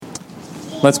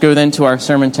Let's go then to our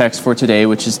sermon text for today,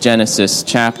 which is Genesis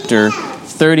chapter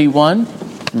 31,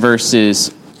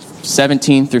 verses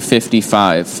 17 through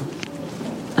 55.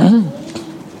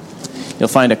 You'll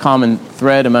find a common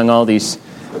thread among all these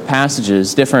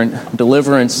passages, different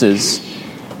deliverances,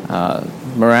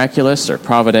 miraculous or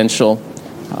providential,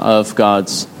 of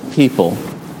God's people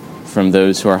from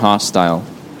those who are hostile.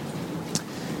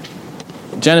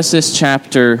 Genesis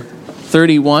chapter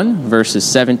 31, verses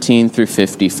 17 through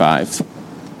 55.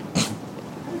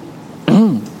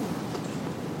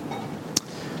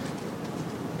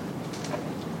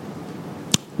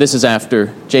 This is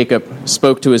after Jacob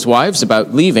spoke to his wives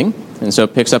about leaving, and so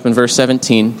it picks up in verse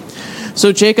 17.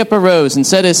 So Jacob arose and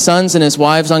set his sons and his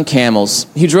wives on camels.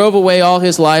 He drove away all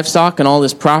his livestock and all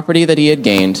his property that he had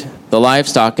gained, the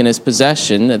livestock in his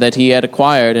possession that he had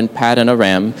acquired in Paddan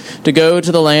Aram, to go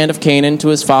to the land of Canaan to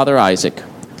his father Isaac.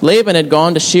 Laban had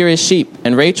gone to shear his sheep,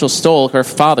 and Rachel stole her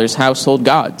father's household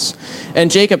gods. And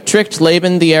Jacob tricked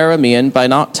Laban the Aramean by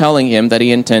not telling him that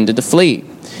he intended to flee.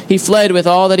 He fled with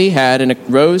all that he had, and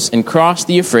rose and crossed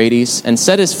the Euphrates, and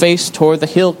set his face toward the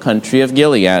hill country of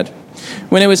Gilead.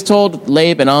 When it was told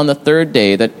Laban on the third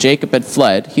day that Jacob had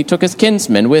fled, he took his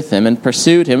kinsmen with him and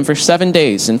pursued him for 7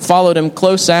 days, and followed him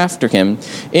close after him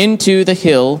into the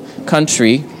hill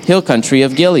country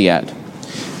of Gilead.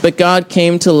 But God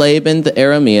came to Laban the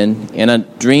Aramean in a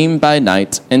dream by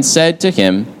night, and said to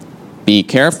him, "Be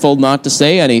careful not to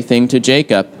say anything to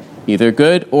Jacob, either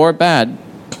good or bad."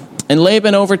 And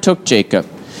Laban overtook Jacob.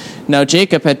 Now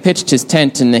Jacob had pitched his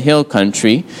tent in the hill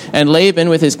country, and Laban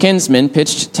with his kinsmen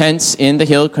pitched tents in the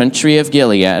hill country of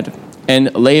Gilead.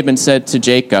 And Laban said to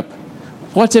Jacob,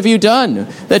 "What have you done,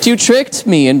 that you tricked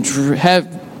me and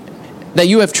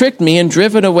you have tricked me and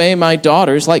driven away my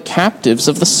daughters like captives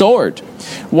of the sword?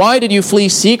 Why did you flee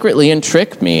secretly and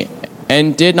trick me,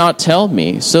 and did not tell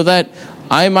me, so that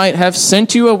I might have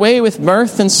sent you away with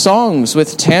mirth and songs,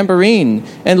 with tambourine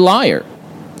and lyre?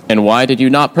 And why did you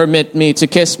not permit me to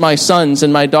kiss my sons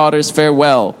and my daughters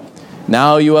farewell?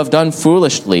 Now you have done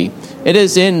foolishly. It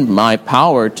is in my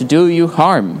power to do you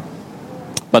harm.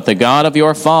 But the God of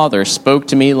your father spoke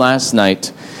to me last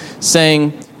night,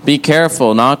 saying, 'Be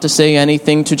careful not to say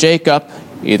anything to Jacob,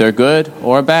 either good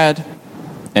or bad.'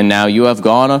 And now you have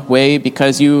gone away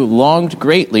because you longed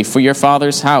greatly for your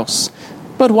father's house.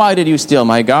 But why did you steal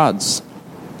my gods?"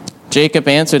 Jacob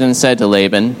answered and said to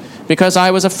Laban, "Because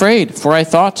I was afraid, for I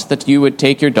thought that you would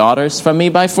take your daughters from me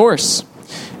by force.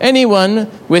 Anyone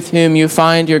with whom you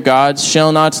find your gods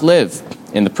shall not live.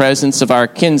 In the presence of our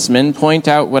kinsmen, point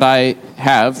out what I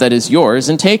have that is yours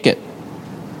and take it."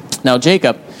 Now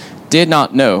Jacob did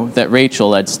not know that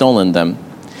Rachel had stolen them.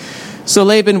 So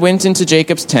Laban went into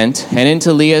Jacob's tent, and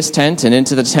into Leah's tent, and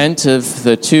into the tent of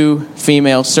the 2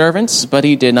 female servants, but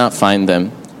he did not find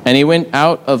them. And he went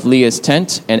out of Leah's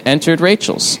tent and entered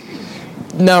Rachel's.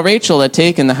 Now Rachel had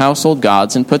taken the household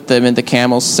gods and put them in the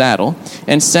camel's saddle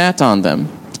and sat on them.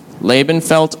 Laban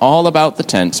felt all about the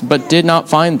tent, but did not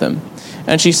find them.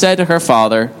 And she said to her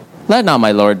father, "Let not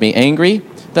my lord be angry,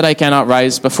 that I cannot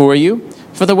rise before you,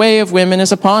 for the way of women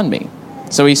is upon me."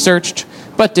 So he searched,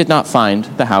 but did not find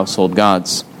the household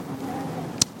gods.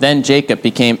 Then Jacob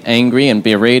became angry and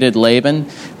berated Laban.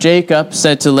 Jacob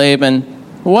said to Laban,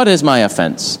 "What is my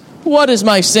offense? What is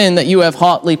my sin that you have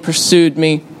hotly pursued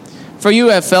me? For you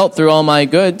have felt through all my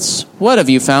goods. What have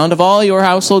you found of all your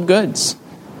household goods?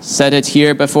 Set it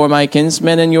here before my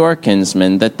kinsmen and your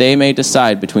kinsmen, that they may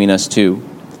decide between us two.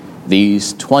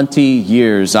 These 20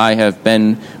 years I have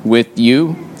been with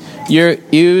you. Your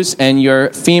ewes and your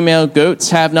female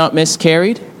goats have not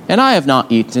miscarried, and I have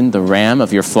not eaten the ram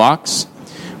of your flocks.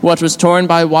 What was torn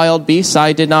by wild beasts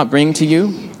I did not bring to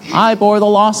you. I bore the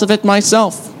loss of it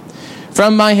myself.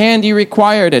 From my hand you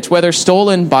required it, whether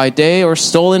stolen by day or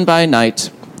stolen by night.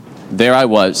 There I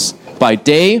was. By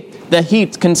day the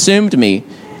heat consumed me,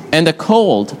 and the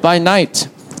cold by night,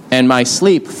 and my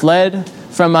sleep fled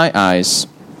from my eyes.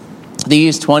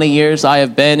 These 20 years I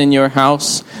have been in your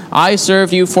house. I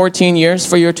served you 14 years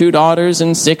for your 2 daughters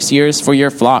and 6 years for your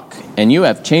flock, and you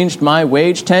have changed my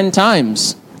wage 10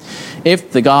 times.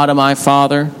 If the God of my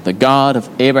father, the God of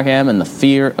Abraham and the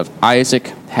fear of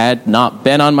Isaac had not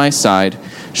been on my side,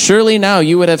 surely now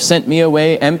you would have sent me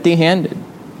away empty-handed.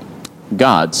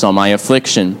 God saw my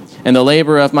affliction and the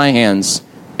labor of my hands,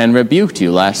 and rebuked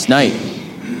you last night."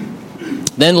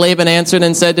 Then Laban answered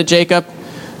and said to Jacob,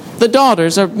 "The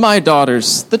daughters are my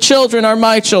daughters, the children are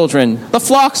my children, the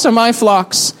flocks are my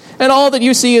flocks, and all that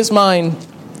you see is mine.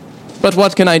 But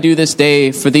what can I do this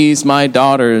day for these my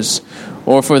daughters,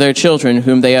 or for their children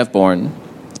whom they have borne?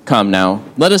 Come now,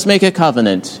 let us make a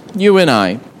covenant, you and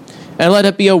I, and let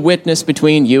it be a witness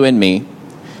between you and me.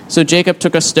 So Jacob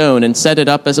took a stone and set it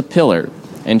up as a pillar.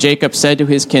 And Jacob said to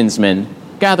his kinsmen,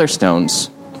 "Gather stones."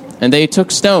 And they took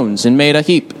stones and made a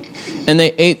heap, and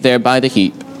they ate there by the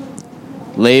heap.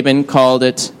 Laban called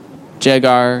it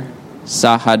Jegar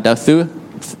Sahadutha,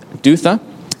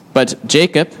 but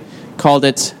Jacob called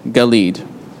it Gilead.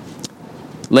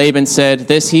 Laban said,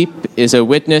 "This heap is a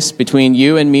witness between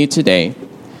you and me today."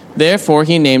 Therefore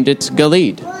he named it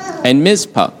Gilead and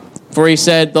Mizpah, for he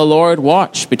said, "The Lord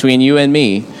watch between you and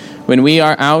me when we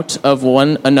are out of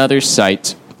one another's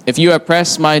sight. If you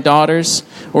oppress my daughters,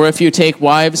 or if you take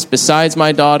wives besides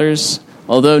my daughters,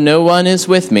 although no one is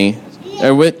with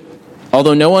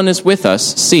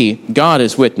us, see, God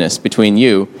is witness between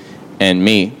you and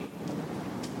me."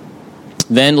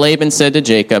 Then Laban said to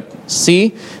Jacob,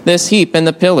 "See this heap and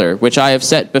the pillar which I have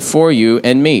set before you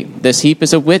and me. This heap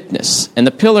is a witness, and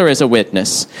the pillar is a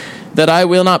witness, that I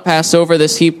will not pass over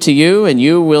this heap to you, and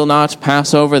you will not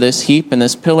pass over this heap and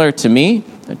this pillar to me,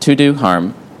 to do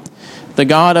harm. The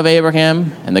God of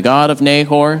Abraham and the God of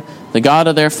Nahor, the God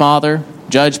of their father,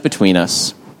 judge between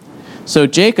us." So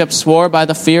Jacob swore by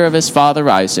the fear of his father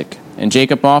Isaac, and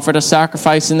Jacob offered a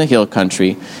sacrifice in the hill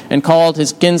country, and called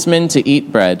his kinsmen to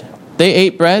eat bread. They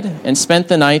ate bread and spent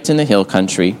the night in the hill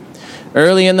country.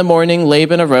 Early in the morning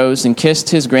Laban arose and kissed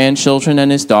his grandchildren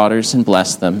and his daughters and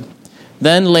blessed them.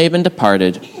 Then Laban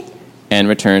departed and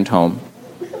returned home.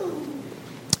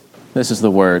 This is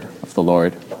the word of the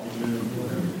Lord.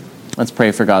 Let's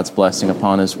pray for God's blessing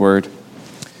upon his word.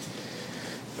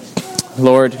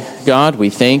 Lord God, we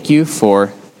thank you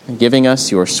for giving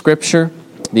us your scripture,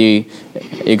 the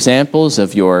examples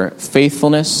of your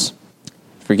faithfulness,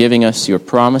 for giving us your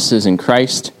promises in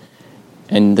Christ,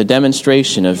 and the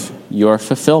demonstration of your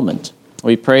fulfillment.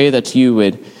 We pray that you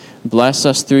would bless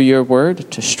us through your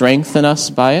word, to strengthen us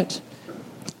by it,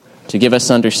 to give us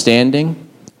understanding,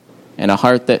 and a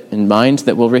heart and mind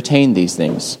that will retain these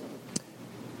things.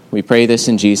 We pray this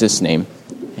in Jesus' name.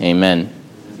 Amen.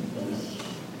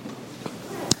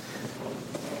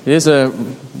 It is a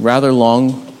rather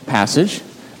long passage.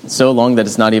 It's so long that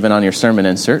it's not even on your sermon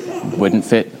insert. Wouldn't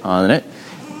fit on it.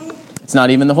 It's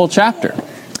not even the whole chapter.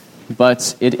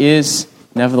 But it is,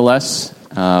 nevertheless,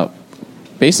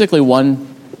 basically one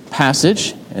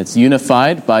passage. It's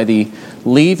unified by the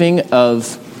leaving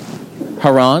of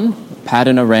Haran,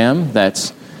 Paddan Aram,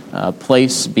 that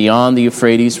place beyond the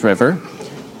Euphrates River,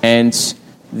 and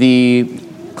the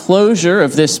closure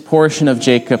of this portion of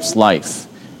Jacob's life.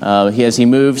 As he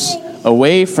moves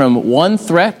away from one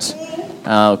threat,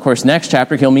 of course, next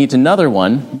chapter he'll meet another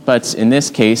one, but in this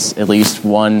case, at least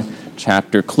one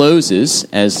chapter closes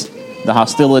as the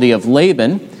hostility of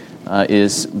Laban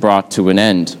is brought to an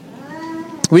end.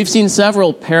 We've seen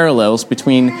several parallels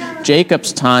between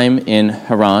Jacob's time in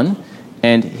Haran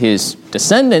and his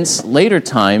descendants' later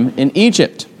time in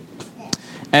Egypt.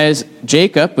 As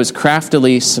Jacob was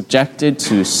craftily subjected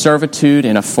to servitude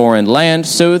in a foreign land,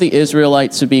 so the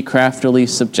Israelites would be craftily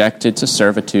subjected to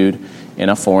servitude in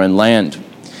a foreign land.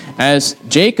 As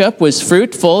Jacob was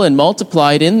fruitful and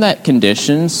multiplied in that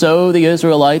condition, so the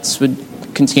Israelites would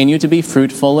continue to be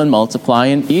fruitful and multiply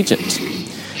in Egypt.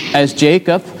 As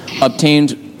Jacob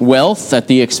obtained wealth at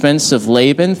the expense of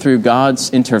Laban through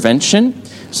God's intervention,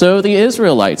 so the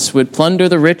Israelites would plunder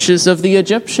the riches of the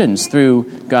Egyptians through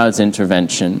God's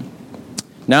intervention.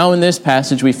 Now in this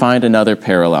passage we find another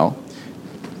parallel.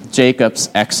 Jacob's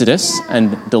exodus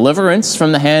and deliverance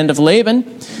from the hand of Laban,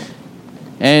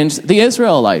 and the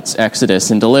Israelites' exodus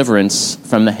and deliverance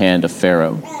from the hand of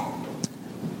Pharaoh.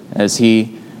 As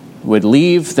he would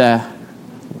leave the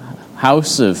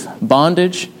house of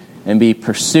bondage and be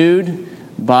pursued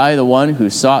by the one who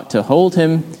sought to hold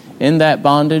him in that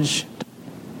bondage,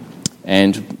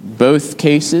 and both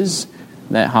cases,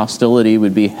 that hostility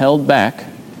would be held back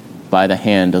by the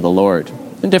hand of the Lord.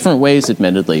 In different ways,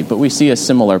 admittedly, but we see a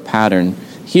similar pattern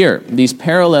here. These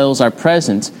parallels are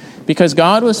present because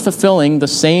God was fulfilling the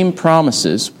same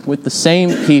promises with the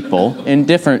same people in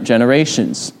different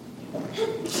generations.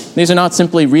 These are not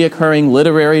simply reoccurring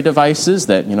literary devices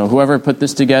that, whoever put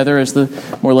this together, as the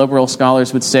more liberal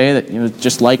scholars would say, that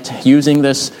just liked using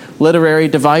this literary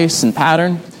device and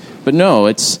pattern. But no,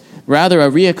 it's rather a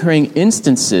reoccurring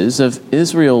instances of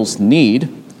Israel's need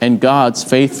and God's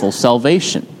faithful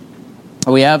salvation.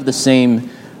 We have the same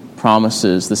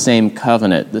promises, the same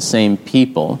covenant, the same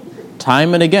people,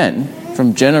 time and again,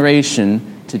 from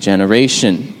generation to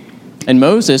generation. And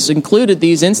Moses included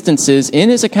these instances in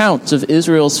his accounts of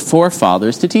Israel's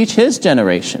forefathers to teach his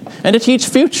generation and to teach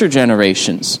future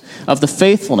generations of the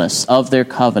faithfulness of their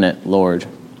covenant Lord.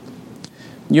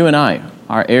 You and I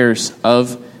are heirs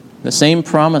of the same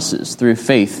promises through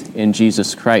faith in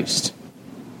Jesus Christ.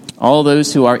 All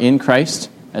those who are in Christ,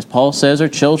 as Paul says, are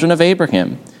children of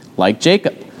Abraham, like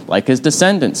Jacob, like his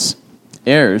descendants,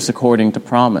 heirs according to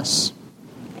promise.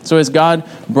 So as God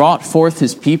brought forth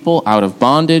his people out of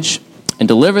bondage and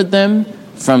delivered them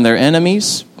from their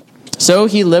enemies, so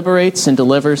he liberates and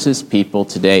delivers his people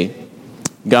today.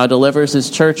 God delivers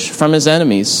his church from his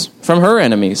enemies, from her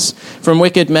enemies, from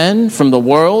wicked men, from the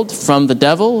world, from the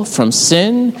devil, from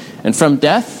sin, and from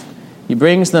death. He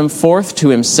brings them forth to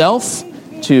himself,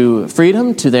 to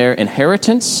freedom, to their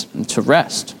inheritance, and to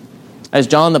rest. As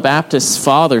John the Baptist's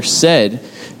father said,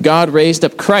 God raised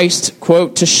up Christ,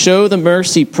 quote, to show the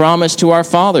mercy promised to our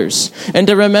fathers and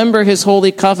to remember his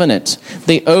holy covenant,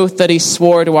 the oath that he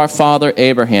swore to our father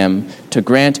Abraham, to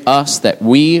grant us that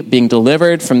we, being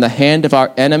delivered from the hand of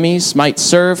our enemies, might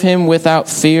serve him without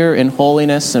fear in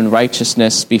holiness and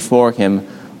righteousness before him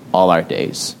all our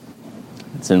days.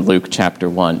 It's in Luke chapter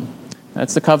 1.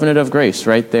 That's the covenant of grace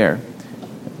right there.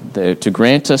 To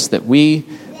grant us that we,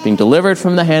 being delivered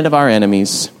from the hand of our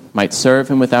enemies, might serve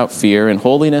him without fear in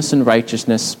holiness and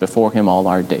righteousness before him all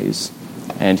our days.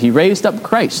 And he raised up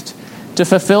Christ to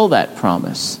fulfill that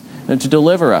promise and to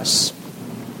deliver us,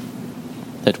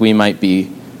 that we might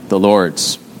be the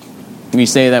Lord's. We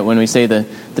say that when we say the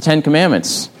Ten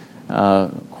Commandments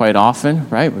quite often,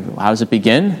 right? How does it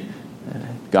begin?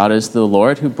 God is the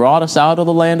Lord who brought us out of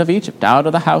the land of Egypt, out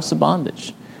of the house of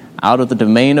bondage, out of the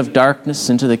domain of darkness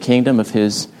into the kingdom of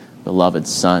his beloved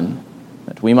Son,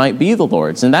 that we might be the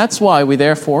Lord's. And that's why we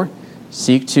therefore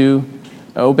seek to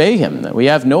obey him, that we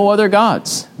have no other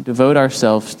gods, devote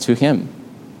ourselves to him.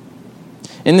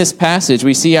 In this passage,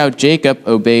 we see how Jacob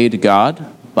obeyed God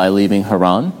by leaving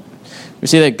Haran. We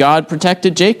see that God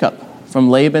protected Jacob from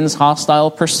Laban's hostile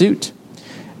pursuit.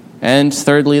 And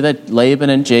thirdly, that Laban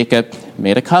and Jacob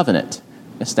made a covenant,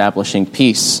 establishing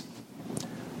peace.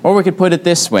 Or we could put it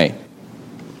this way: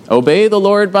 obey the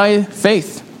Lord by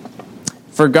faith,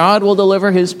 for God will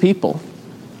deliver his people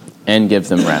and give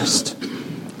them rest.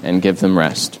 And give them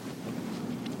rest.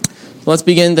 Let's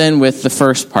begin then with the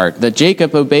first part, that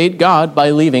Jacob obeyed God by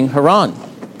leaving Haran.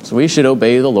 So we should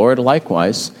obey the Lord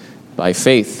likewise by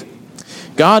faith.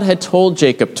 God had told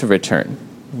Jacob to return.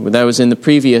 That was in the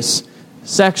previous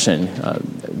section.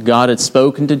 God had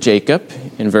spoken to Jacob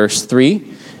in verse 3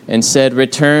 and said,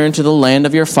 "Return to the land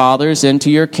of your fathers and to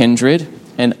your kindred,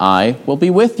 and I will be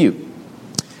with you."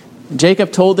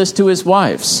 Jacob told this to his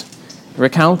wives,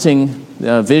 recounting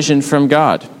the vision from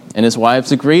God. And his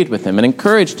wives agreed with him and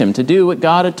encouraged him to do what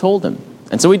God had told him.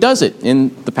 And so he does it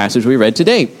in the passage we read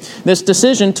today. This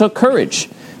decision took courage.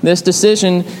 This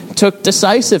decision took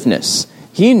decisiveness.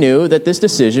 He knew that this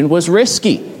decision was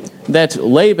risky, that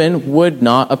Laban would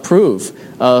not approve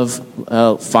of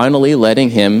finally letting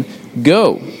him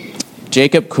go.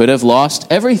 Jacob could have lost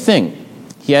everything.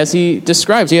 As he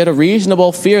describes, he had a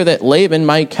reasonable fear that Laban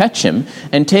might catch him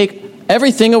and take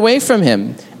everything away from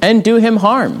him and do him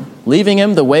harm, leaving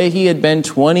him the way he had been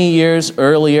 20 years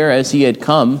earlier as he had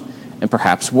come, and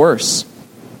perhaps worse.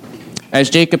 As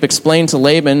Jacob explained to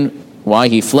Laban why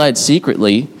he fled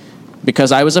secretly,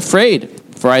 "Because I was afraid,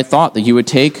 for I thought that you would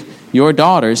take your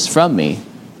daughters from me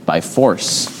by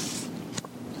force."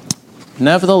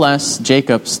 Nevertheless,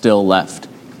 Jacob still left.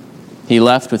 He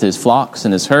left with his flocks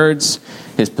and his herds,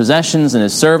 his possessions and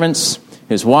his servants,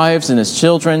 his wives and his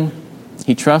children.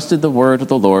 He trusted the word of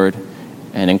the Lord,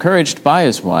 and encouraged by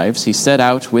his wives, he set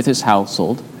out with his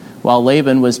household while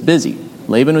Laban was busy.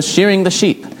 Laban was shearing the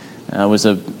sheep. It was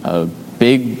a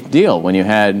big deal when you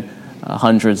had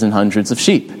hundreds and hundreds of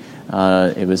sheep.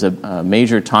 It was a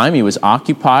major time. He was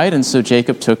occupied, and so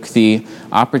Jacob took the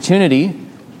opportunity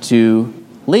to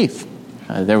leave.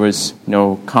 There was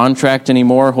no contract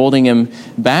anymore holding him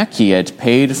back. He had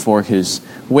paid for his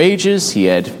wages. He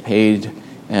had paid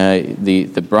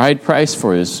the bride price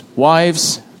for his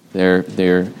wives,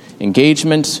 their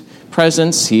engagement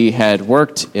presents. He had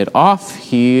worked it off.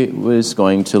 He was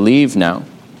going to leave now.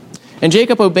 And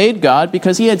Jacob obeyed God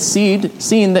because he had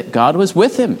seen that God was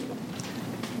with him.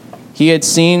 He had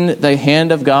seen the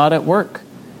hand of God at work.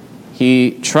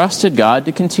 He trusted God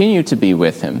to continue to be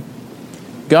with him.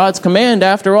 God's command,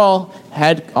 after all,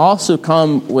 had also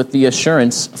come with the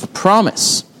assurance of a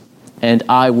promise, "And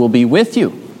I will be with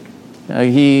you."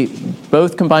 He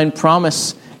both combined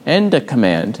promise and a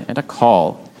command and a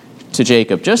call to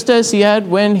Jacob, just as he had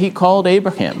when he called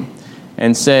Abraham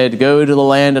and said, "Go to the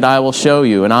land that I will show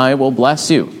you, and I will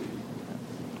bless you."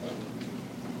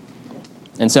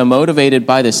 And so motivated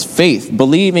by this faith,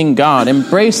 believing God,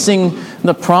 embracing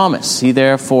the promise, he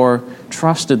therefore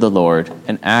trusted the Lord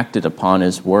and acted upon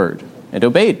his word and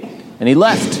obeyed, and he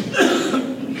left.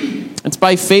 It's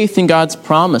by faith in God's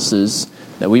promises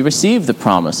that we receive the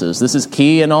promises. This is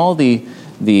key in all the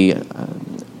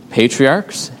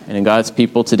patriarchs and in God's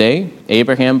people today.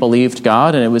 Abraham believed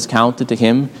God, and it was counted to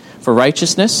him for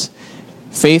righteousness.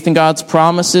 Faith in God's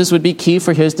promises would be key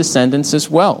for his descendants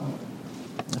as well.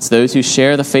 It's those who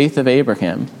share the faith of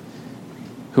Abraham,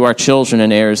 who are children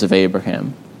and heirs of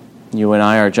Abraham. You and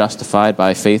I are justified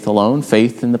by faith alone,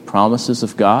 faith in the promises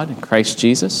of God in Christ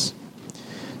Jesus.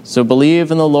 So believe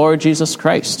in the Lord Jesus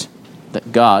Christ,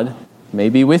 that God may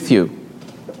be with you.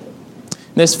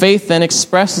 This faith then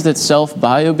expresses itself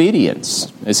by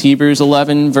obedience. As Hebrews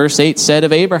 11 verse 8 said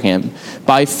of Abraham,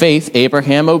 by faith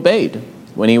Abraham obeyed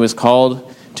when he was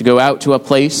called to go out to a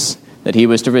place that he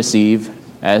was to receive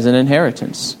as an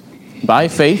inheritance. By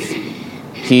faith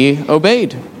he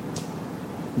obeyed.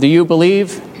 Do you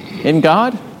believe in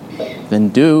God? Then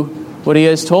do what he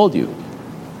has told you.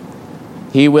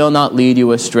 He will not lead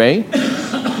you astray.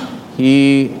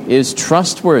 He is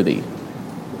trustworthy.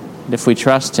 And if we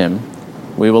trust him,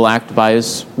 we will act by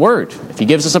his word. If he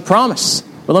gives us a promise,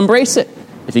 we'll embrace it.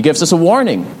 If he gives us a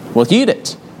warning, we'll heed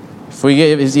it.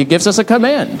 If he gives us a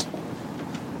command,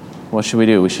 what should we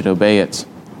do? We should obey it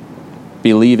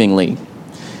believingly.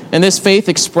 And this faith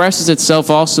expresses itself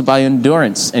also by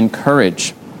endurance and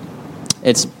courage.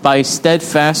 It's by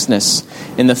steadfastness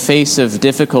in the face of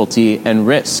difficulty and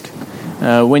risk.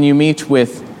 When you meet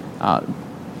with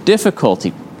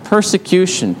difficulty,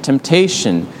 persecution,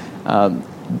 temptation,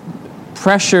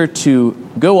 pressure to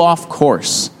go off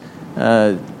course,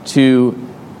 to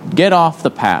get off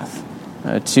the path,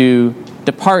 to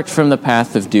depart from the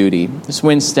path of duty, this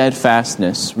when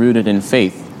steadfastness rooted in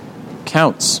faith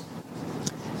counts.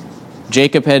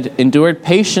 Jacob had endured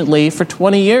patiently for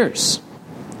 20 years.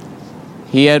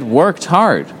 He had worked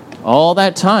hard all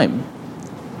that time,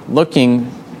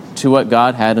 looking to what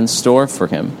God had in store for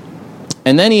him.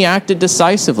 And then he acted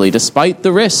decisively despite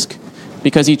the risk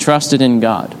because he trusted in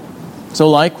God. So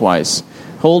likewise,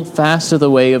 hold fast to the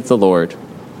way of the Lord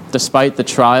despite the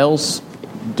trials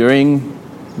during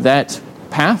that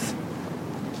path,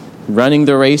 running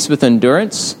the race with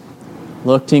endurance,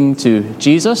 looking to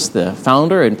Jesus, the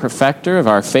founder and perfecter of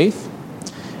our faith,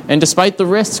 and despite the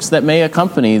risks that may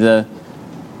accompany it.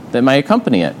 That may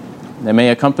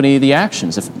accompany the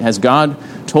actions. Has God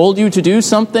told you to do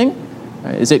something?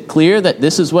 Is it clear that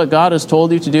this is what God has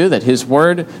told you to do, that his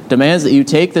word demands that you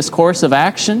take this course of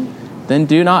action? Then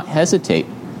do not hesitate.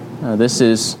 This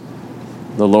is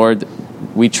the Lord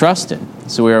we trust in,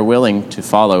 so we are willing to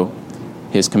follow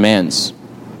his commands.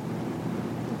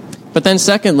 But then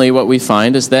secondly, what we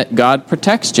find is that God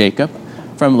protects Jacob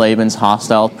from Laban's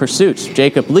hostile pursuits.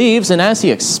 Jacob leaves, and as he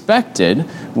expected,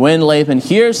 when Laban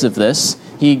hears of this,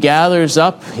 he gathers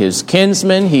up his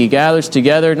kinsmen, he gathers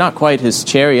together, not quite his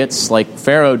chariots like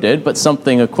Pharaoh did, but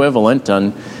something equivalent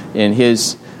in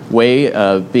his way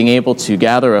of being able to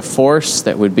gather a force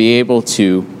that would be able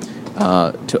to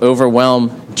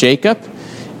overwhelm Jacob,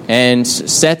 and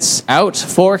sets out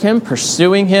for him,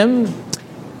 pursuing him.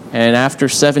 And after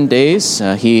 7 days,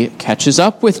 he catches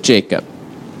up with Jacob.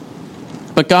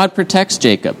 But God protects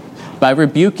Jacob by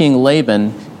rebuking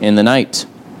Laban in the night.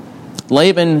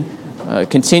 Laban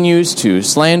continues to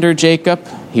slander Jacob.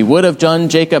 He would have done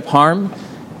Jacob harm,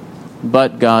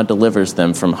 but God delivers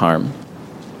them from harm.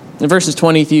 In verses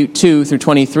 22 through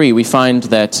 23, we find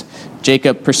that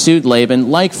Jacob pursued Laban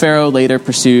like Pharaoh later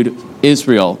pursued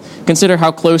Israel. Consider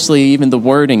how closely even the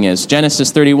wording is.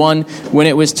 Genesis 31, when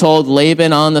it was told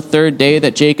Laban on the third day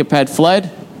that Jacob had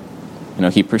fled,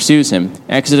 he pursues him.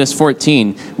 Exodus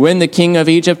 14, when the king of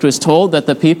Egypt was told that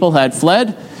the people had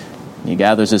fled, he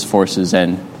gathers his forces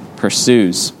and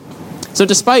pursues. So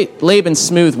despite Laban's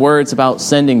smooth words about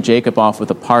sending Jacob off with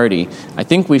a party, I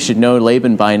think we should know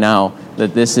Laban by now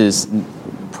that this is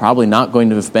probably not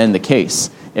going to have been the case.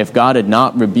 If God had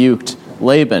not rebuked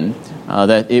Laban,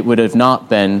 that it would have not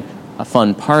been a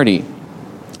fun party.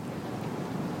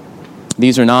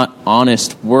 These are not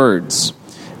honest words.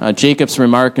 Jacob's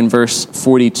remark in verse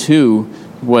 42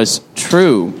 was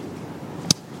true.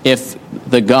 If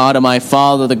the God of my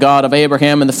father, the God of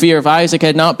Abraham, and the fear of Isaac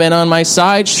had not been on my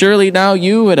side, surely now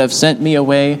you would have sent me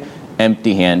away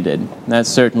empty-handed. That's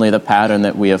certainly the pattern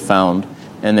that we have found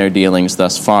in their dealings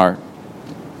thus far.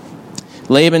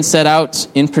 Laban set out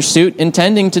in pursuit,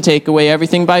 intending to take away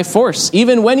everything by force.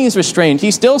 Even when he's restrained, he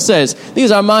still says,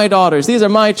 these are my daughters, these are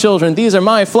my children, these are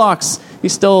my flocks.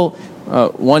 He's still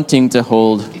wanting to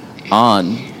hold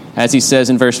on. As he says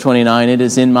in verse 29, it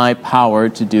is in my power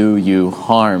to do you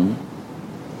harm.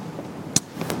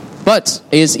 But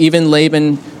as even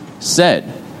Laban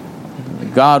said,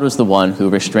 God was the one who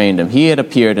restrained him. He had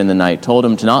appeared in the night, told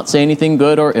him to not say anything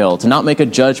good or ill, to not make a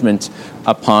judgment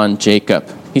upon Jacob.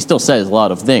 He still says a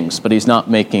lot of things, but he's not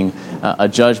making a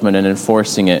judgment and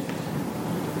enforcing it.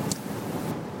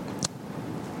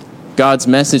 God's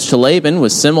message to Laban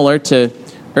was similar to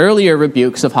earlier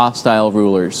rebukes of hostile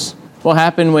rulers. What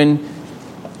happened when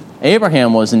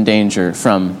Abraham was in danger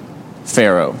from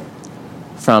Pharaoh,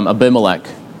 from Abimelech?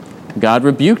 God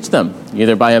rebuked them,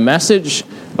 either by a message,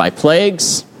 by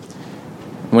plagues.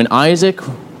 When Isaac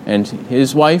and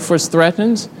his wife was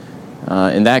threatened,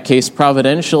 in that case,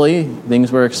 providentially,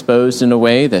 things were exposed in a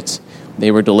way that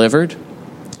they were delivered.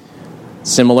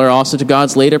 Similar also to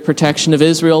God's later protection of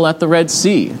Israel at the Red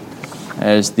Sea,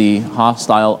 as the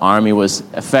hostile army was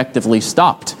effectively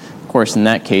stopped, of course, in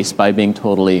that case, by being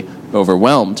totally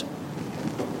overwhelmed.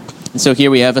 And so here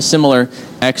we have a similar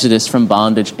exodus from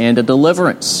bondage and a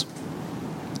deliverance.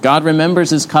 God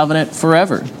remembers his covenant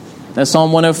forever. As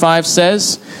Psalm 105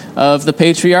 says of the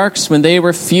patriarchs, when they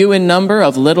were few in number,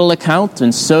 of little account,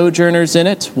 and sojourners in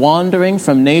it, wandering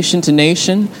from nation to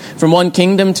nation, from one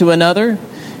kingdom to another,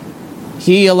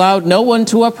 he allowed no one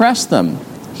to oppress them.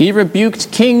 He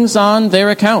rebuked kings on their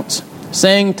account,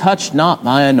 saying, "Touch not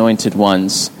my anointed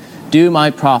ones. Do my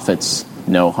prophets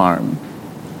no harm."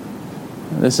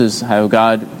 This is how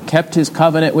God kept his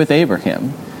covenant with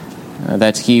Abraham,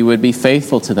 that he would be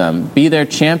faithful to them, be their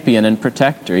champion and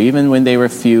protector, even when they were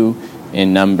few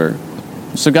in number.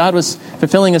 So God was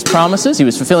fulfilling his promises. He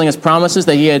was fulfilling his promises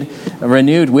that he had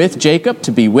renewed with Jacob,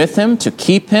 to be with him, to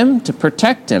keep him, to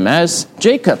protect him as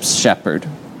Jacob's shepherd.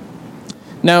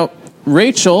 Now,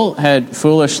 Rachel had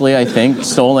foolishly, I think,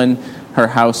 stolen her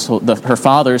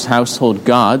father's household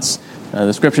gods.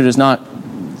 The scripture does not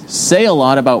say a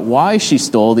lot about why she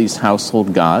stole these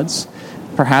household gods.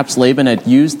 Perhaps Laban had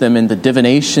used them in the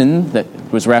divination that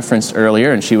was referenced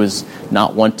earlier, and she was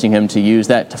not wanting him to use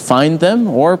that to find them,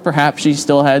 or perhaps she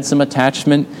still had some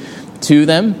attachment to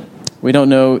them. We don't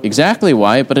know exactly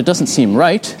why, but it doesn't seem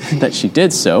right that she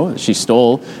did so. She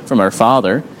stole from her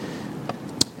father.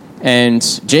 And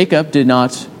Jacob did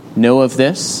not know of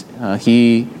this.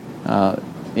 He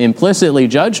implicitly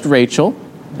judged Rachel,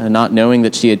 not knowing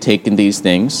that she had taken these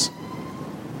things.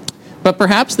 But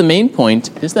perhaps the main point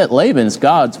is that Laban's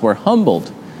gods were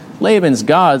humbled. Laban's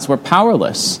gods were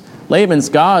powerless. Laban's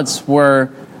gods were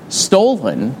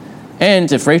stolen.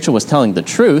 And if Rachel was telling the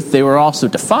truth, they were also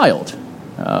defiled,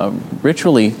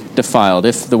 ritually defiled,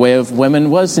 if the way of women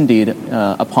was indeed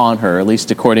upon her, at least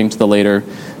according to the later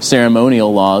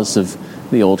ceremonial laws of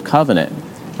the Old Covenant.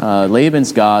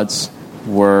 Laban's gods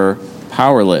were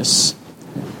powerless.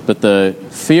 But the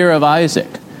fear of Isaac,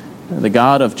 the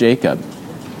God of Jacob,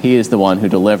 he is the one who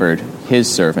delivered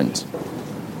his servant.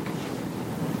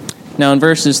 Now in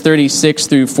verses 36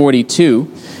 through 42,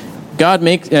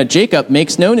 Jacob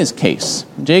makes known his case.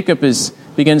 Jacob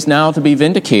begins now to be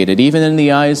vindicated, even in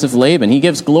the eyes of Laban. He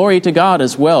gives glory to God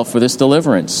as well for this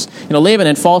deliverance. Laban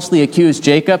had falsely accused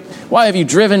Jacob. "Why have you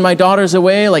driven my daughters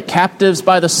away like captives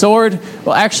by the sword?"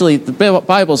 Well, actually, the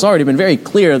Bible's already been very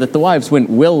clear that the wives went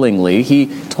willingly. He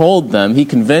told them, he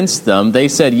convinced them. They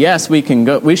said, "Yes, we can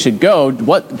go. We should go.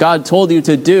 What God told you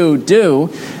to do, do."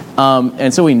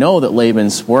 And so we know that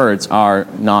Laban's words are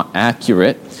not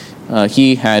accurate.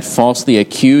 He had falsely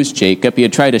accused Jacob. He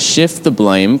had tried to shift the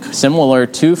blame, similar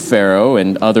to Pharaoh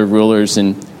and other rulers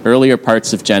in earlier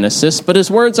parts of Genesis. But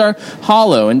his words are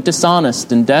hollow and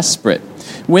dishonest and desperate.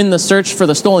 When the search for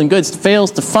the stolen goods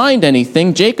fails to find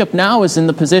anything, Jacob now is in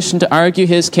the position to argue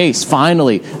his case.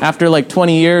 Finally, after like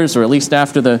 20 years, or at least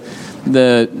after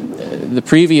the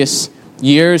previous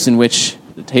years in which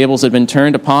the tables had been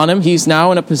turned upon him, he's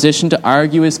now in a position to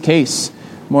argue his case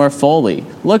more fully.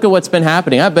 Look at what's been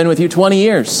happening. I've been with you 20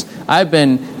 years. I've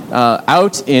been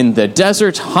out in the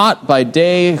desert, hot by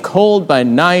day, cold by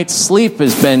night. Sleep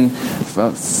has been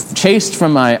chased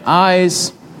from my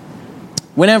eyes.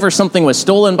 Whenever something was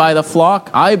stolen by the flock,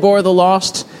 I bore the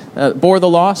loss.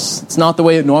 It's not the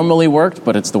way it normally worked,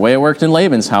 but it's the way it worked in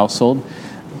Laban's household.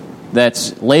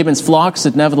 That Laban's flocks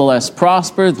had nevertheless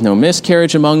prospered, no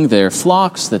miscarriage among their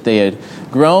flocks, that they had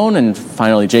grown, and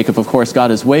finally Jacob, of course, got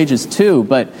his wages too,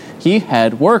 but he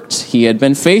had worked, he had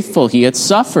been faithful, he had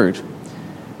suffered,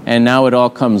 and now it all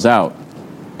comes out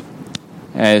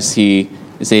as he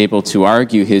is able to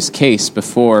argue his case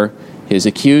before his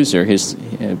accuser,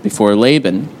 before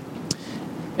Laban,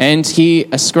 and he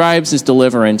ascribes his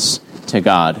deliverance to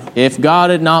God. If God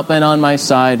had not been on my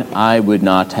side, I would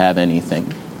not have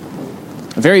anything.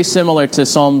 Very similar to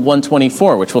Psalm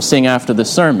 124, which we'll sing after the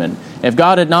sermon. If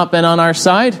God had not been on our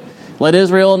side, let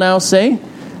Israel now say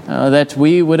that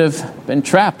we would have been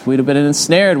trapped, we would have been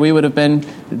ensnared, we would have been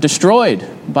destroyed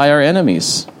by our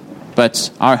enemies. But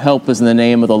our help is in the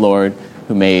name of the Lord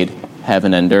who made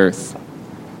heaven and earth.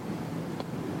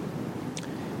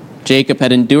 Jacob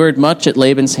had endured much at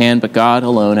Laban's hand, but God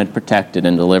alone had protected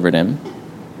and delivered him.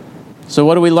 So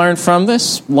what do we learn from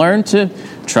this? Learn to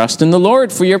trust in the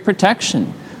Lord for your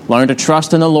protection. Learn to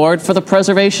trust in the Lord for the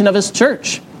preservation of his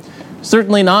church.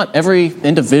 Certainly not every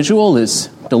individual is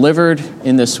delivered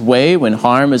in this way when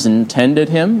harm is intended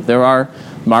him. There are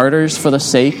martyrs for the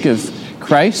sake of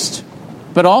Christ.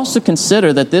 But also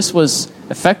consider that this was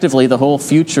effectively the whole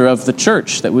future of the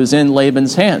church that was in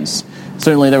Laban's hands.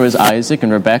 Certainly there was Isaac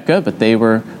and Rebekah, but they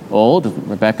were old.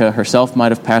 Rebekah herself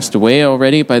might have passed away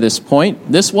already by this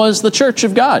point. This was the church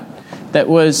of God that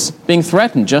was being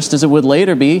threatened, just as it would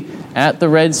later be at the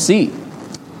Red Sea.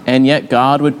 And yet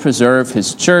God would preserve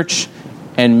his church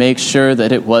and make sure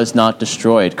that it was not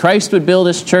destroyed. Christ would build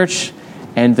his church,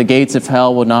 and the gates of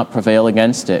hell would not prevail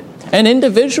against it. And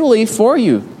individually for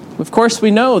you, of course we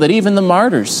know that even the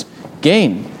martyrs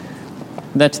gain,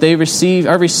 that they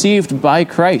are received by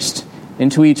Christ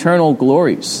into eternal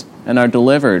glories and are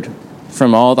delivered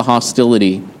from all the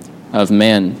hostility of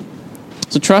men.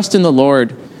 So trust in the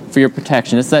Lord for your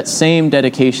protection. It's that same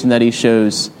dedication that he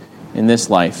shows in this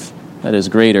life that is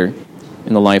greater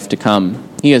in the life to come.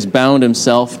 He has bound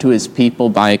himself to his people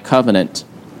by a covenant.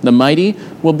 The mighty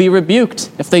will be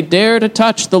rebuked if they dare to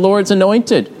touch the Lord's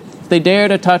anointed, if they dare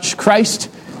to touch Christ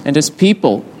and his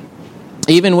people.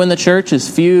 Even when the church is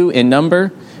few in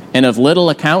number and of little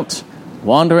account,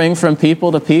 wandering from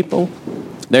people to people,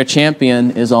 their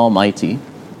champion is almighty.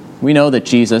 We know that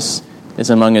Jesus is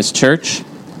among his church.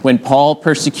 When Paul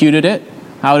persecuted it,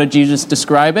 how did Jesus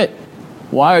describe it?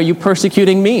 Why are you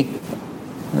persecuting me?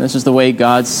 And this is the way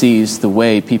God sees the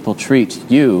way people treat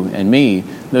you and me,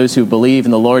 those who believe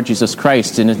in the Lord Jesus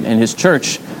Christ and his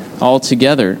church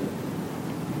altogether.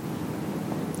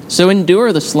 So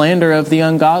endure the slander of the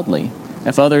ungodly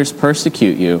if others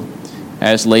persecute you,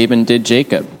 as Laban did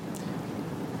Jacob.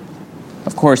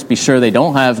 Of course, be sure they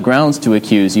don't have grounds to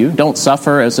accuse you. Don't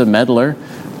suffer as a meddler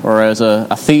or as a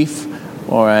thief,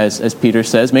 or as Peter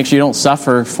says, make sure you don't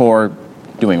suffer for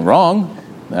doing wrong.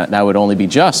 That would only be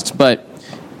just. But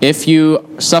if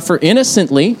you suffer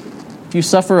innocently, if you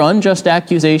suffer unjust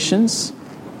accusations,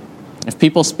 if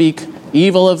people speak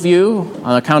evil of you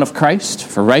on account of Christ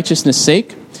for righteousness'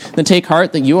 sake, then take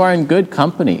heart that you are in good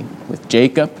company with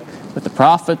Jacob, with the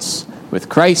prophets, with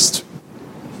Christ.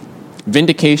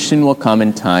 Vindication will come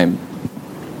in time.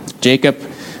 Jacob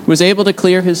was able to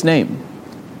clear his name,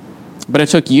 but it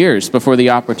took years before the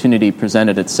opportunity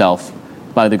presented itself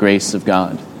by the grace of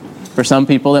God. For some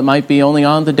people, it might be only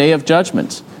on the day of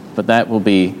judgment, but that will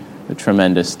be a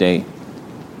tremendous day.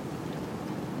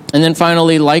 And then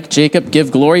finally, like Jacob,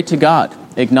 give glory to God.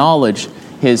 Acknowledge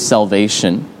his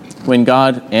salvation. When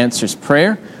God answers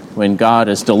prayer, when God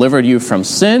has delivered you from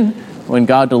sin, when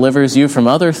God delivers you from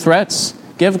other threats,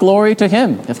 give glory to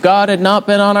him. If God had not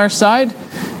been on our side,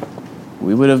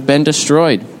 we would have been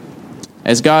destroyed.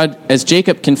 As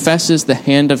Jacob confesses the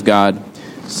hand of God,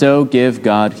 so give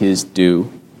God his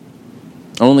due.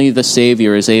 Only the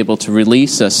Savior is able to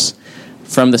release us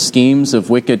from the schemes of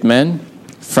wicked men,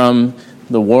 from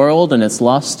the world and its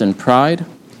lust and pride,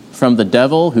 from the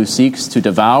devil who seeks to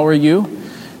devour you,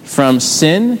 from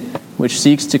sin which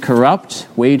seeks to corrupt,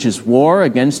 wages war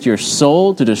against your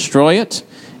soul to destroy it,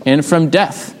 and from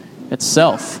death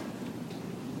itself.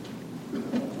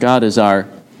 God is our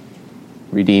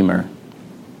Redeemer.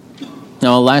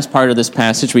 Now, the last part of this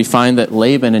passage, we find that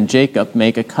Laban and Jacob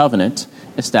make a covenant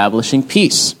establishing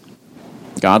peace.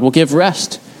 God will give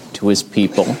rest to his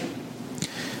people.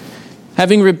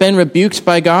 Having been rebuked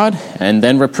by God and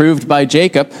then reproved by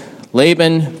Jacob,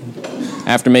 Laban,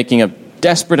 after making a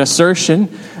desperate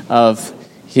assertion of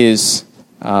his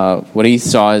what he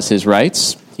saw as his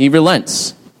rights, he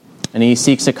relents and he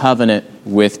seeks a covenant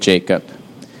with Jacob,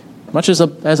 much as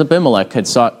Abimelech had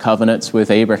sought covenants with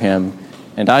Abraham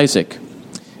and Isaac.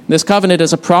 This covenant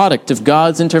is a product of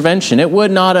God's intervention. It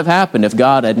would not have happened if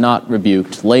God had not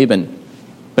rebuked Laban.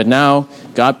 But now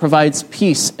God provides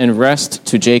peace and rest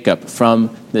to Jacob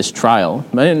from this trial.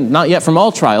 Not yet from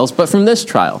all trials, but from this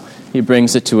trial. He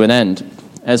brings it to an end.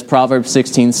 As Proverbs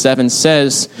 16:7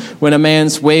 says, when a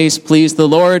man's ways please the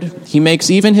Lord, he makes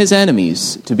even his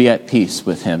enemies to be at peace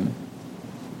with him.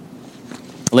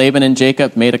 Laban and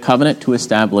Jacob made a covenant to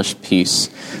establish peace.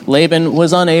 Laban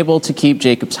was unable to keep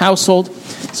Jacob's household,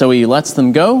 so he lets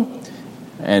them go,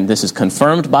 and this is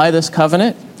confirmed by this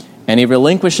covenant, and he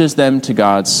relinquishes them to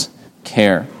God's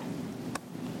care.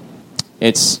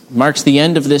 It marks the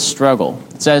end of this struggle.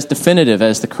 It's as definitive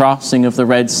as the crossing of the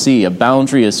Red Sea. A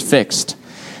boundary is fixed.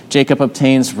 Jacob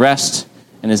obtains rest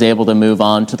and is able to move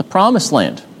on to the promised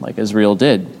land, like Israel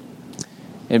did.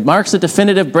 It marks a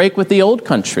definitive break with the old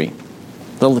country,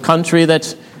 the country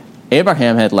that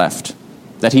Abraham had left,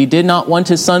 that he did not want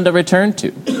his son to return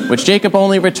to, which Jacob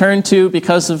only returned to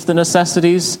because of the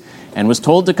necessities and was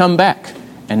told to come back.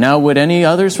 And now would any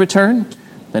others return?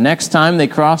 The next time they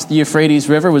crossed the Euphrates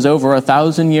River was over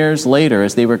 1,000 years later,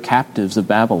 as they were captives of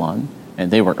Babylon, and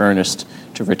they were earnest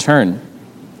to return.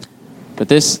 But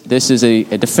this is a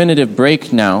definitive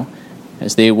break now,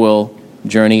 as they will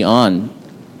journey on.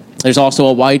 There's also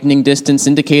a widening distance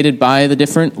indicated by the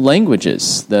different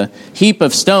languages. The heap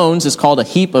of stones is called a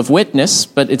heap of witness,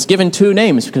 but it's given two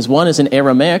names because one is in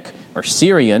Aramaic or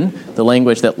Syrian, the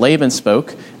language that Laban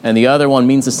spoke, and the other one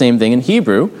means the same thing in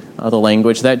Hebrew, the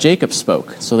language that Jacob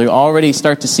spoke. So they already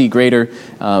start to see greater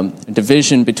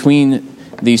division between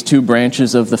these two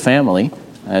branches of the family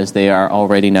as they are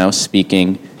already now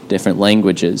speaking different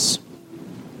languages.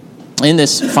 In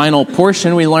this final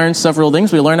portion, we learn several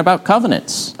things. We learn about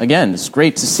covenants. Again, it's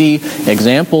great to see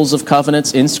examples of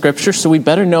covenants in Scripture, so we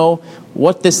better know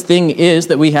what this thing is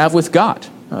that we have with God,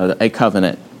 a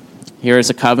covenant. Here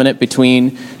is a covenant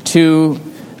between two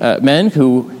men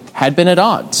who had been at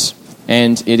odds,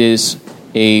 and it is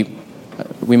we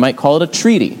might call it a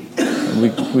treaty.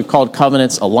 We've called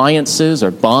covenants alliances or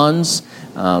bonds.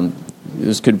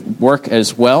 This could work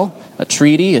as well. A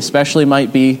treaty especially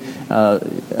might be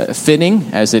fitting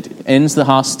as it ends the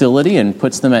hostility and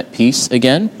puts them at peace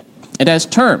again. It has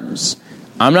terms.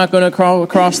 I'm not going to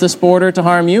cross this border to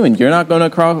harm you, and you're not going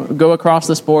to go across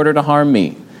this border to harm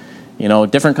me. You know,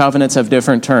 different covenants have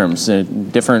different terms,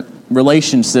 different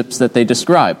relationships that they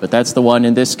describe, but that's the one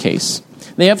in this case.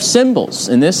 They have symbols.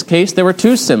 In this case, there were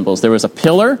two symbols. There was a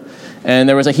pillar, and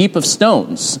there was a heap of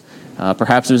stones.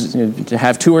 Perhaps it was to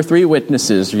have 2 or 3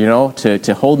 witnesses,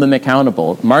 to hold them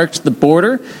accountable. It marked the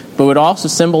border, but would also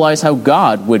symbolize how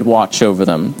God would watch over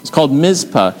them. It's called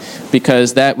Mizpah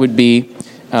because that would be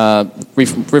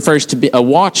refers to be a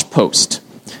watch post.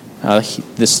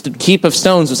 This heap of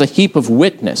stones was a heap of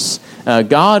witness.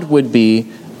 God would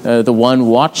be the one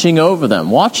watching over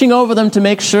them to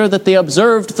make sure that they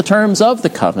observed the terms of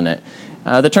the covenant.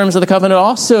 The terms of the covenant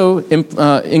also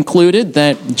included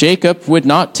that Jacob would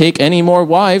not take any more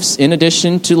wives in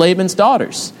addition to Laban's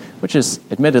daughters, which is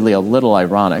admittedly a little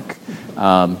ironic.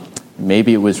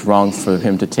 Maybe it was wrong for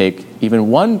him to take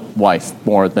even one wife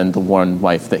more than the one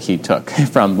wife that he took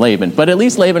from Laban. But at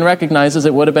least Laban recognizes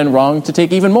it would have been wrong to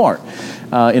take even more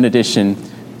in addition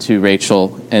to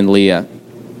Rachel and Leah.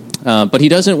 But he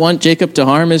doesn't want Jacob to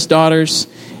harm his daughters.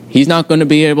 He's not going to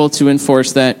be able to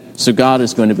enforce that, so God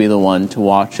is going to be the one to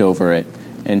watch over it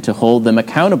and to hold them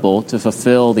accountable to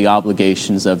fulfill the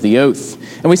obligations of the oath.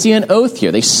 And we see an oath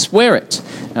here. They swear it,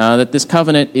 that this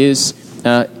covenant is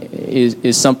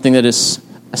something that is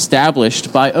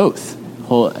established by oath,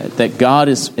 that God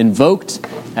is invoked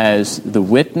as the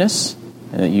witness,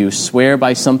 and that you swear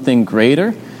by something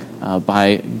greater,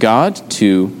 by God,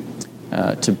 to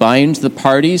bind the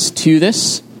parties to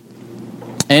this.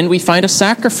 And we find a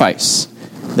sacrifice,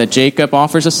 that Jacob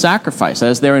offers a sacrifice.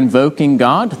 As they're invoking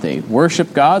God, they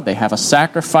worship God, they have a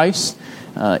sacrifice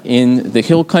in the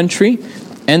hill country.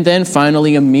 And then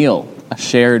finally a meal, a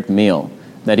shared meal,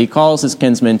 that he calls his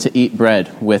kinsmen to eat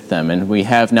bread with them. And we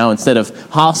have now, instead of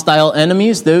hostile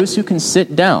enemies, those who can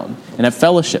sit down and have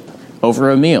fellowship over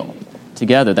a meal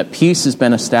together, that peace has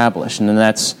been established. And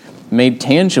that's made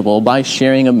tangible by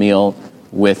sharing a meal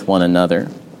with one another.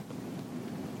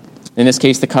 In this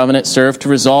case, the covenant served to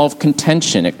resolve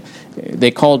contention. They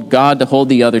called God to hold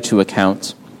the other to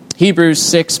account. Hebrews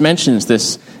 6 mentions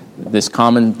this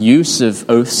common use of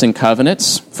oaths and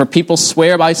covenants. For people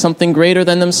swear by something greater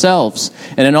than themselves,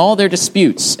 and in all their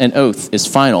disputes, an oath is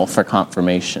final for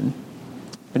confirmation.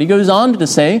 But he goes on to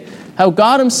say how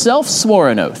God himself swore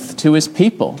an oath to his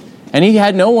people, and he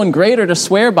had no one greater to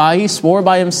swear by. He swore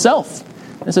by himself.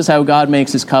 This is how God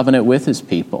makes his covenant with his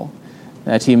people,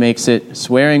 that he makes it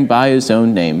swearing by his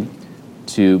own name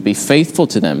to be faithful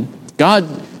to them. God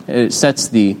sets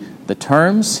the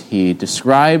terms. He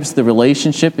describes the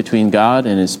relationship between God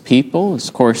and his people.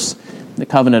 Of course, the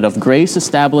covenant of grace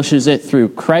establishes it through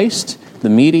Christ, the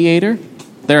mediator.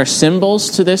 There are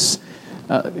symbols to this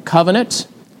covenant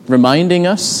reminding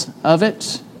us of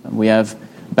it. We have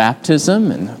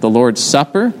baptism and the Lord's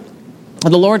Supper.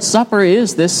 And the Lord's Supper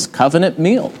is this covenant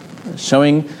meal,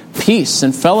 showing peace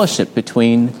and fellowship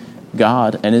between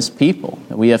God and his people.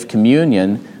 We have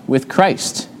communion with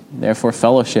Christ, therefore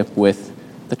fellowship with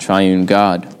the triune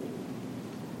God.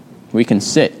 We can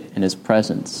sit in his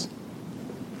presence.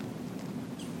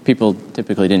 People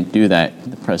typically didn't do that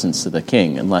in the presence of the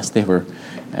king unless they were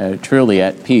truly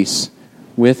at peace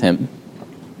with him.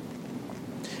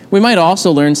 We might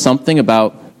also learn something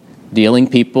about dealing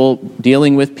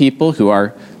with people who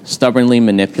are stubbornly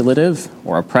manipulative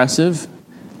or oppressive,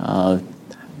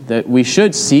 that we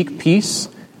should seek peace,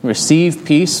 receive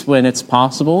peace when it's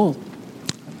possible.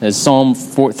 As Psalm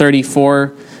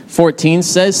 34:14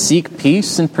 says, seek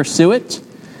peace and pursue it.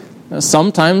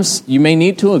 Sometimes you may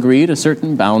need to agree to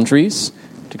certain boundaries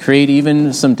to create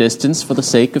even some distance for the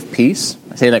sake of peace.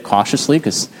 I say that cautiously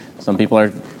because some people are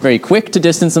very quick to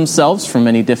distance themselves from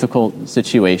any difficult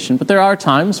situation, but there are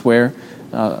times where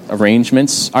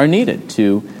arrangements are needed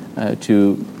to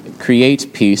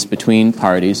create peace between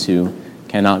parties who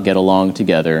cannot get along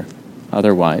together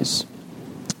otherwise.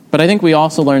 But I think we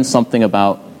also learn something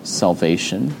about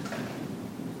salvation.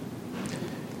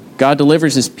 God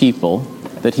delivers his people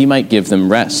that he might give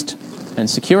them rest and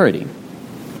security.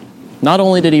 Not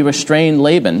only did he restrain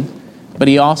Laban, but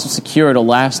he also secured a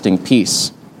lasting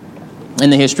peace. In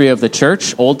the history of the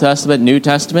church, Old Testament, New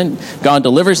Testament, God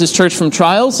delivers his church from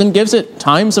trials and gives it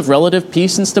times of relative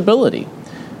peace and stability.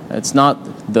 It's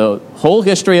not the whole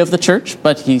history of the church,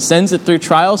 but he sends it through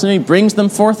trials and he brings them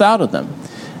forth out of them.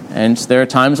 And there are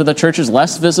times where the church is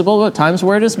less visible, but times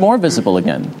where it is more visible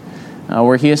again,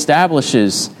 where he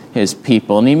establishes his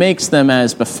people and he makes them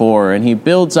as before and he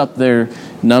builds up their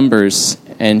numbers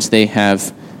and they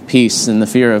have peace, and the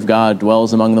fear of God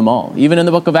dwells among them all. Even in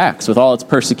the book of Acts, with all its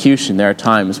persecution, there are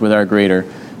times where there are greater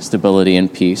stability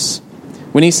and peace.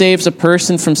 When he saves a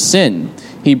person from sin,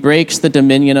 he breaks the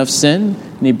dominion of sin,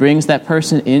 and he brings that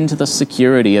person into the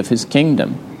security of his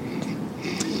kingdom.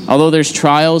 Although there's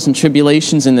trials and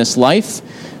tribulations in this life,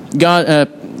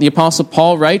 the Apostle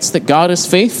Paul writes that God is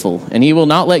faithful, and he will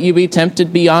not let you be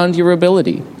tempted beyond your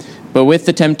ability. But with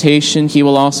the temptation, he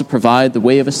will also provide the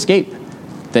way of escape,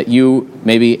 that you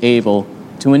may be able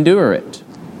to endure it.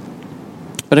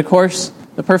 But of course,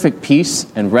 the perfect peace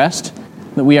and rest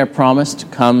that we are promised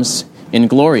comes in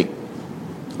glory.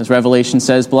 As Revelation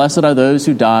says, blessed are those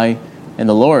who die in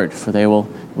the Lord, for they will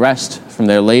rest from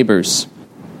their labors.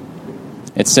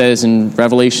 It says in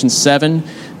Revelation 7,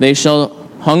 they shall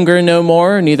hunger no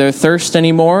more, neither thirst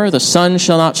any more. The sun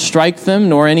shall not strike them,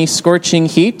 nor any scorching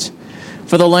heat.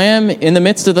 For the Lamb in the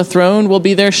midst of the throne will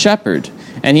be their shepherd,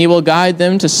 and he will guide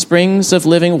them to springs of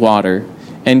living water,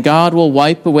 and God will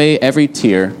wipe away every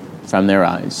tear from their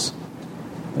eyes.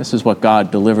 This is what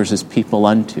God delivers his people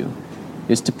unto,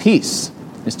 is to peace,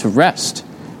 is to rest,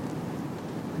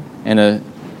 and a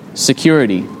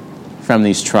security from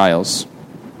these trials,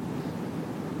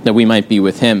 that we might be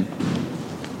with him.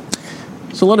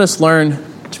 So let us learn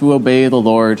to obey the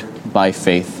Lord by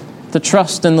faith, to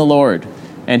trust in the Lord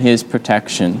and his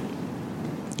protection.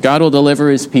 God will deliver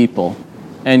his people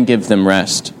and give them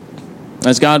rest.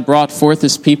 As God brought forth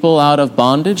his people out of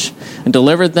bondage and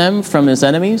delivered them from his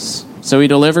enemies, so he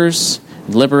delivers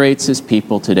and liberates his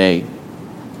people today.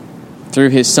 Through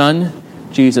his Son,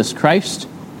 Jesus Christ,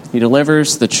 he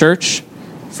delivers the church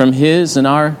from his and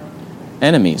our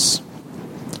enemies,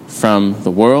 from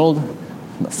the world,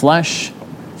 from the flesh,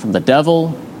 from the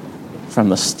devil, from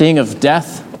the sting of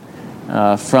death,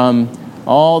 from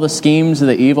all the schemes of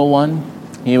the evil one.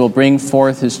 He will bring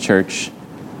forth his church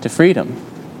to freedom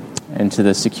and to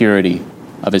the security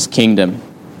of his kingdom.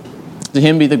 To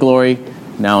him be the glory,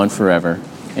 now and forever.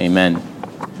 Amen.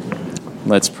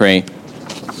 Let's pray.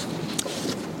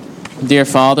 Dear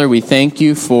Father, we thank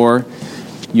you for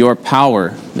your power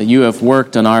that you have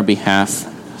worked on our behalf,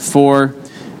 for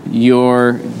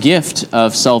your gift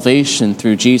of salvation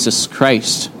through Jesus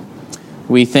Christ.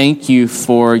 We thank you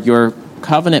for your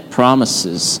covenant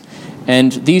promises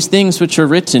and these things which are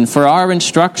written for our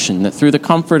instruction, that through the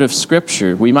comfort of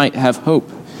Scripture we might have hope.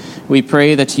 We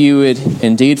pray that you would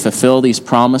indeed fulfill these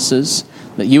promises,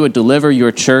 that you would deliver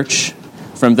your church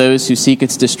from those who seek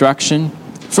its destruction,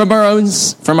 from our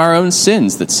own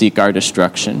sins that seek our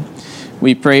destruction.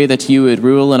 We pray that you would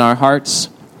rule in our hearts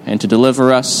and to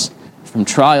deliver us from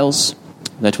trials,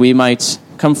 that we might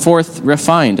come forth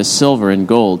refined as silver and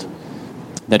gold,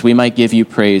 that we might give you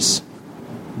praise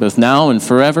both now and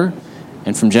forever,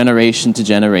 and from generation to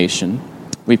generation.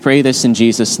 We pray this in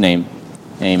Jesus' name.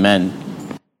 Amen.